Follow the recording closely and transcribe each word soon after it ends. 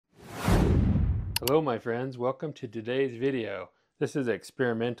Hello my friends, welcome to today's video. This is an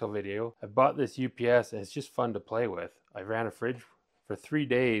experimental video. I bought this UPS and it's just fun to play with. I ran a fridge for 3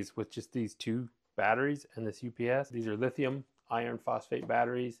 days with just these two batteries and this UPS. These are lithium iron phosphate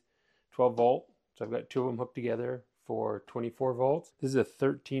batteries, 12 volt. So I've got two of them hooked together for 24 volts. This is a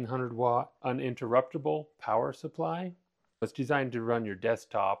 1300 watt uninterruptible power supply. It's designed to run your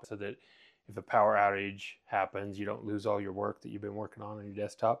desktop so that if a power outage happens, you don't lose all your work that you've been working on your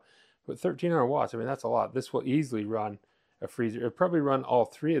desktop. But 1300 watts, I mean, that's a lot. This will easily run a freezer. It'll probably run all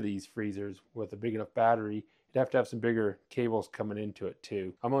three of these freezers with a big enough battery. You'd have to have some bigger cables coming into it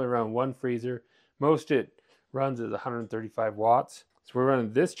too. I'm only running one freezer. Most it runs is 135 watts. So we're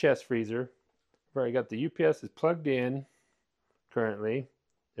running this chest freezer. I've already got the UPS is plugged in currently.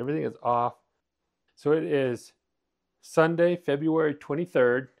 Everything is off. So it is Sunday, February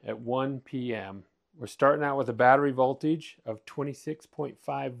 23rd at 1 p.m. We're starting out with a battery voltage of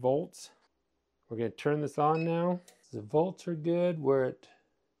 26.5 volts. We're going to turn this on now. The volts are good. We're at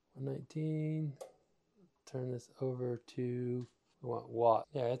 119. Turn this over to watt.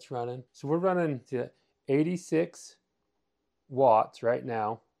 Yeah, it's running. So we're running to 86 watts right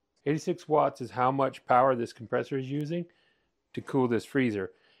now. 86 watts is how much power this compressor is using to cool this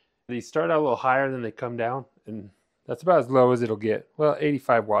freezer. These start out a little higher than they come down, and that's about as low as it'll get. Well,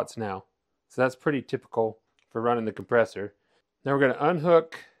 85 watts now. So that's pretty typical for running the compressor. Now we're going to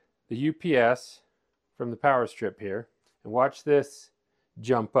unhook the UPS from the power strip here and watch this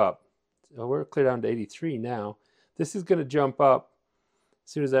jump up. So we're clear down to 83 now. This is going to jump up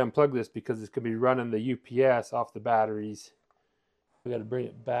as soon as I unplug this because it's going to be running the UPS off the batteries. We got to bring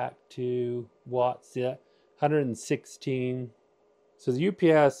it back to watts, yeah, 116. So the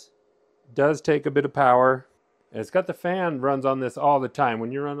UPS does take a bit of power. And it's got the fan runs on this all the time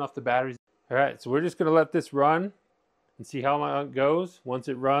when you're running off the batteries. All right, so we're just going to let this run and see how long it goes. Once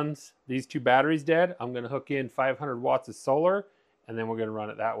it runs these two batteries dead, I'm going to hook in 500 watts of solar, and then we're going to run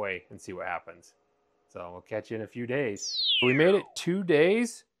it that way and see what happens. So we'll catch you in a few days. We made it 2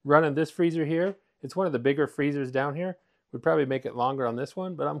 days running this freezer here. It's one of the bigger freezers down here. We'd probably make it longer on this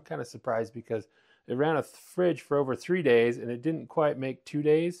one, but I'm kind of surprised because it ran a fridge for over 3 days, and it didn't quite make 2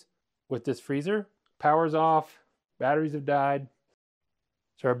 days with this freezer. Power's off. Batteries have died.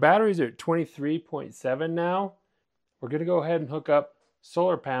 So our batteries are at 23.7 now. We're going to go ahead and hook up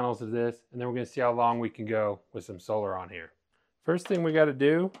solar panels to this, and then we're going to see how long we can go with some solar on here. First thing we got to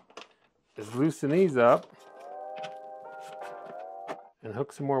do is loosen these up and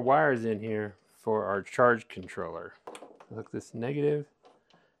hook some more wires in here for our charge controller. Hook this negative.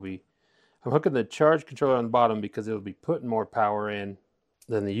 I'm hooking the charge controller on the bottom because it'll be putting more power in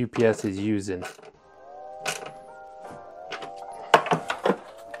than the UPS is using.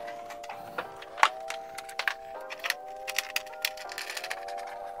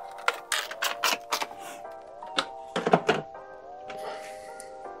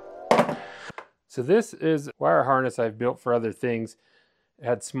 So this is a wire harness I've built for other things. It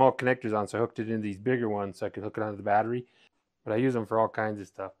had small connectors on, so I hooked it into these bigger ones so I could hook it onto the battery. But I use them for all kinds of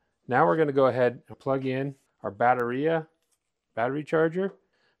stuff. Now we're going to go ahead and plug in our battery charger.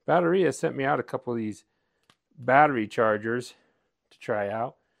 Batteria sent me out a couple of these battery chargers to try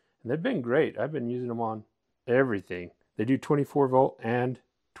out. And they've been great. I've been using them on everything. They do 24 volt and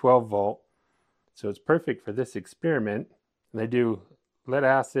 12 volt. So it's perfect for this experiment. And they do lead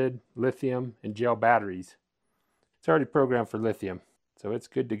acid, lithium, and gel batteries. It's already programmed for lithium, so it's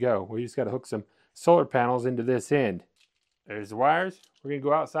good to go. We just got to hook some solar panels into this end. There's the wires. We're going to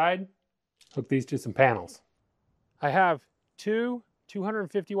go outside, hook these to some panels. I have two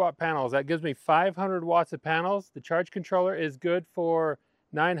 250 watt panels. That gives me 500 watts of panels. The charge controller is good for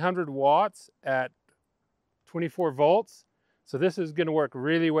 900 watts at 24 volts. So this is going to work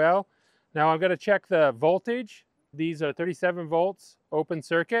really well. Now I'm going to check the voltage. These are 37 volts open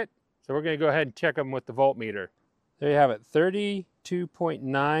circuit. So we're going to go ahead and check them with the voltmeter. There you have it.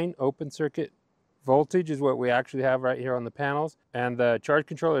 32.9 open circuit voltage is what we actually have right here on the panels. And the charge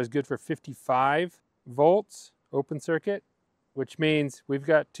controller is good for 55 volts open circuit, which means we've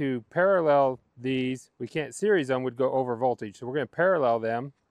got to parallel these. We can't series them, would go over voltage. So we're going to parallel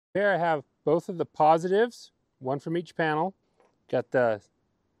them. Here I have both of the positives, one from each panel. Got the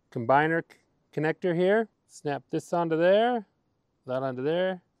combiner connector here. Snap this onto there, that onto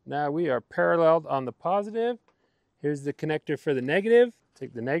there. Now we are paralleled on the positive. Here's the connector for the negative.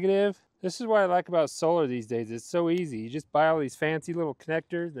 Take the negative. This is what I like about solar these days. It's so easy. You just buy all these fancy little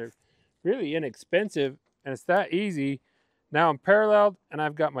connectors. They're really inexpensive, and it's that easy. Now I'm paralleled, and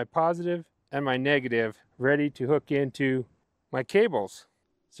I've got my positive and my negative ready to hook into my cables.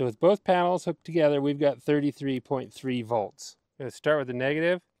 So with both panels hooked together, we've got 33.3 volts. I'm going to start with the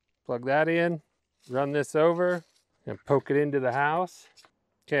negative, plug that in. Run this over and poke it into the house.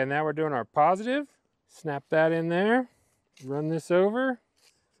 Okay, now we're doing our positive. Snap that in there. Run this over.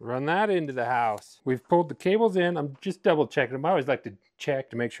 Run that into the house. We've pulled the cables in. I'm just double checking them. I always like to check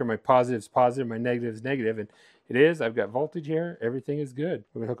to make sure my positive's positive, my negative's negative, and it is. I've got voltage here. Everything is good.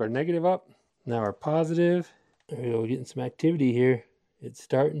 We're gonna hook our negative up. Now our positive. We're getting some activity here. It's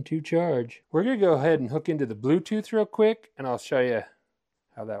starting to charge. We're gonna go ahead and hook into the Bluetooth real quick, and I'll show you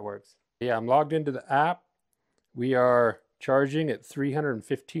how that works. Yeah, I'm logged into the app. We are charging at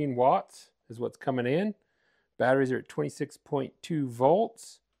 315 watts is what's coming in. Batteries are at 26.2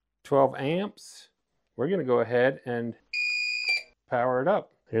 volts, 12 amps. We're gonna go ahead and power it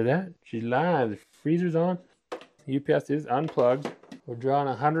up. Hear that? She's live, the freezer's on. UPS is unplugged. We're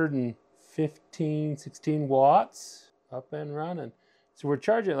drawing 16 watts, up and running. So we're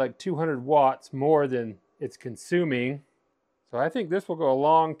charging like 200 watts more than it's consuming. So I think this will go a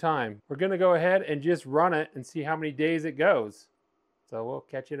long time. We're gonna go ahead and just run it and see how many days it goes. So we'll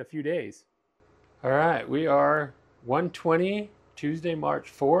catch you in a few days. All right, we are 1:20, Tuesday, March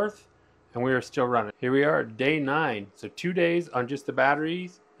 4th, and we are still running. Here we are, day 9. So 2 days on just the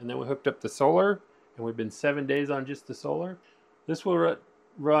batteries, and then we hooked up the solar, and we've been 7 days on just the solar. This will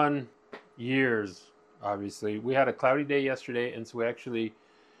run years, obviously. We had a cloudy day yesterday, and so we actually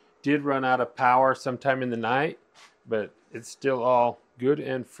did run out of power sometime in the night, but it's still all good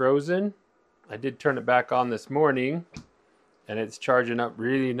and frozen. I did turn it back on this morning, and it's charging up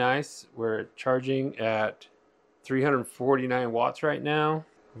really nice. We're charging at 349 watts right now.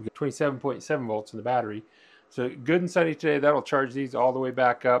 We've got 27.7 volts in the battery. So good and sunny today. That'll charge these all the way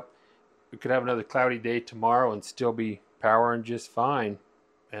back up. We could have another cloudy day tomorrow and still be powering just fine.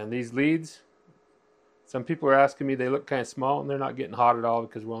 And these leads, some people are asking me, they look kind of small, and they're not getting hot at all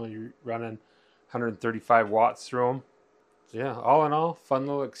because we're only running 135 watts through them. So yeah, all in all, fun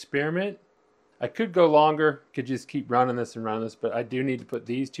little experiment. I could go longer, could just keep running this and running this, but I do need to put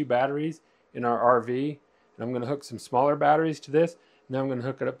these 2 batteries in our RV, and I'm going to hook some smaller batteries to this, and then I'm going to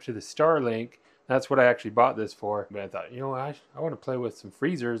hook it up to the Starlink. That's what I actually bought this for. But I thought, you know, I want to play with some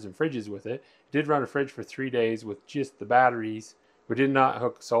freezers and fridges with it. I did run a fridge for 3 days with just the batteries. We did not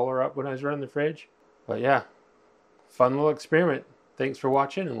hook solar up when I was running the fridge. But yeah, fun little experiment. Thanks for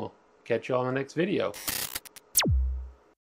watching, and we'll catch you all in the next video.